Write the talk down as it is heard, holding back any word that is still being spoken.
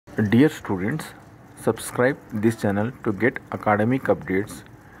Dear students, subscribe this channel to get academic updates,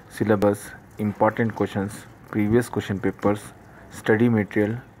 syllabus, important questions, previous question papers, study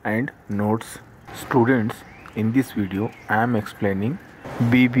material and notes. Students, in this video I am explaining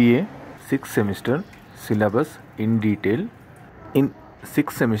BBA 6th semester syllabus in detail. In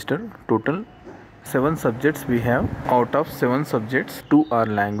 6th semester total 7 subjects we have. Out of 7 subjects, 2 are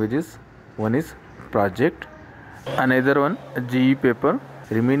languages, one is project, another one GE paper.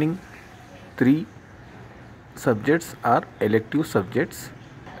 Remaining 3 subjects are elective subjects.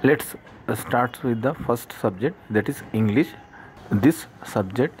 Let's start with the first subject, that is English. This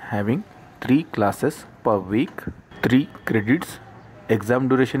subject having 3 classes per week, 3 credits, exam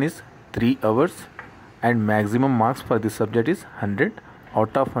duration is 3 hours and maximum marks for this subject is 100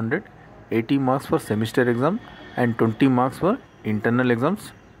 out of 100, 80 marks for semester exam and 20 marks for internal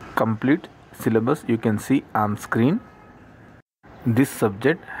exams. Complete syllabus you can see on screen. This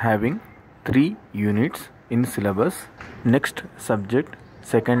subject having 3 units in syllabus. Next subject,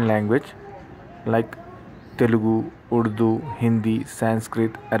 second language like Telugu, Urdu, Hindi,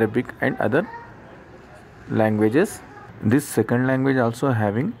 Sanskrit, Arabic and other languages. This second language also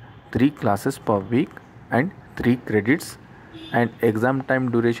having 3 classes per week and 3 credits and exam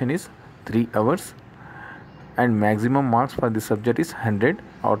time duration is 3 hours and maximum marks for this subject is 100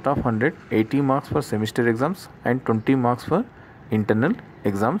 out of 100, 80 marks for semester exams and 20 marks for internal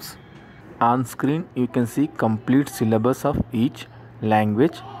exams. On screen you can see complete syllabus of each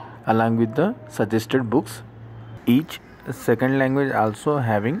language along with the suggested books. Each second language also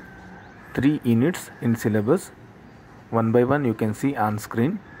having 3 units in syllabus. One by one you can see on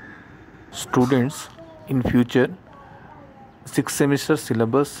screen. Students, in future 6th semester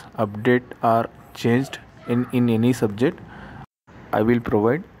syllabus update or changed in any subject, I will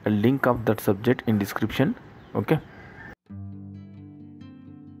provide a link of that subject in description. Okay.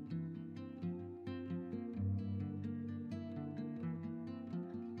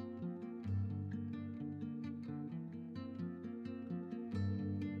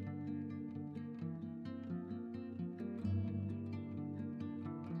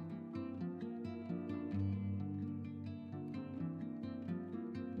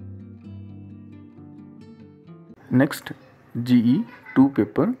 Next, GE 2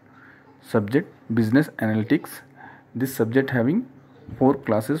 paper subject business analytics. This subject having 4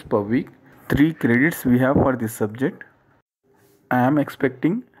 classes per week, 3 credits we have for this subject. I am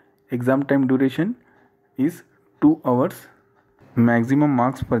expecting exam time duration is 2 hours. Maximum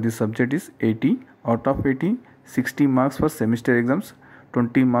marks for this subject is 80 out of 80, 60 marks for semester exams,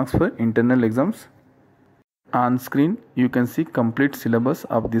 20 marks for internal exams. On screen you can see complete syllabus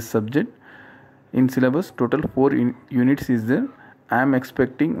of this subject. In syllabus total 4 units is there. I am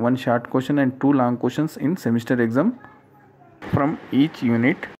expecting 1 short question and 2 long questions in semester exam from each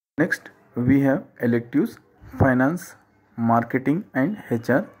unit. Next we have electives, finance, marketing and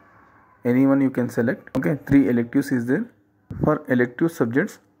HR. Anyone you can select. Okay, 3 electives is there. For elective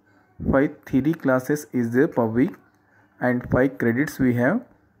subjects 5 theory classes is there per week and 5 credits we have.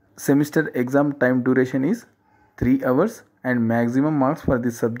 Semester exam time duration is 3 hours and maximum marks for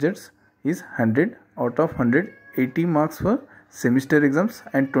these subjects is 100 out of 100, 80 marks for semester exams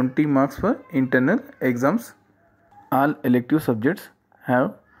and 20 marks for internal exams. All elective subjects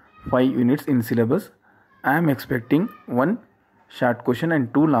have 5 units in syllabus. I am expecting 1 short question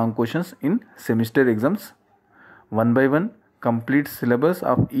and 2 long questions in semester exams. One by one complete syllabus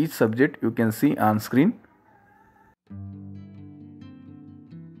of each subject you can see on screen.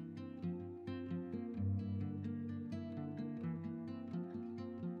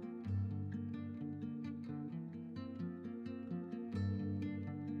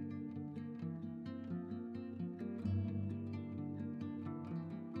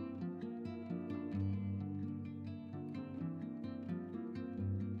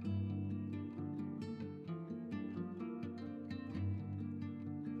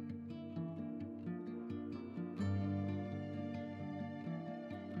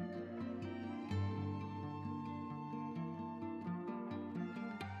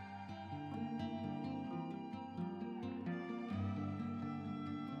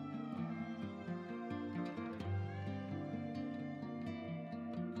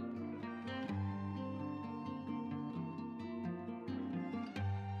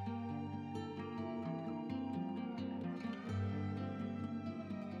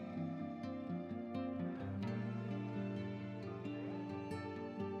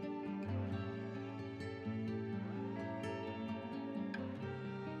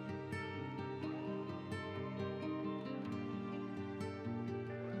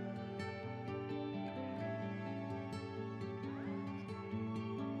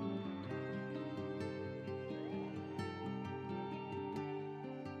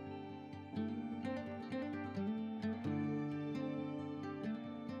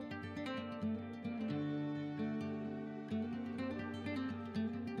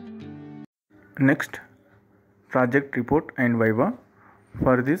 Next, project report and viva.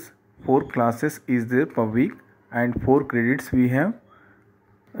 For this, 4 classes is there per week and 4 credits we have.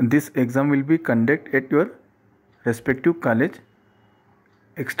 This exam will be conducted at your respective college.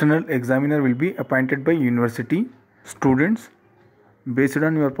 External examiner will be appointed by university. Students, based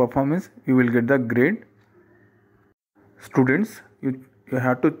on your performance, you will get the grade. Students, you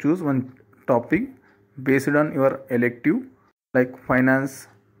have to choose one topic based on your elective like finance,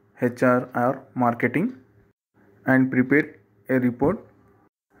 HR or marketing, and prepare a report.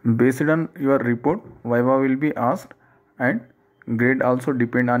 Based on your report, viva will be asked and grade also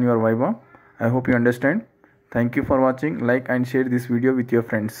depend on your viva. I hope you understand. Thank you for watching. Like and share this video with your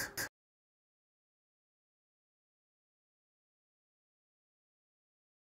friends.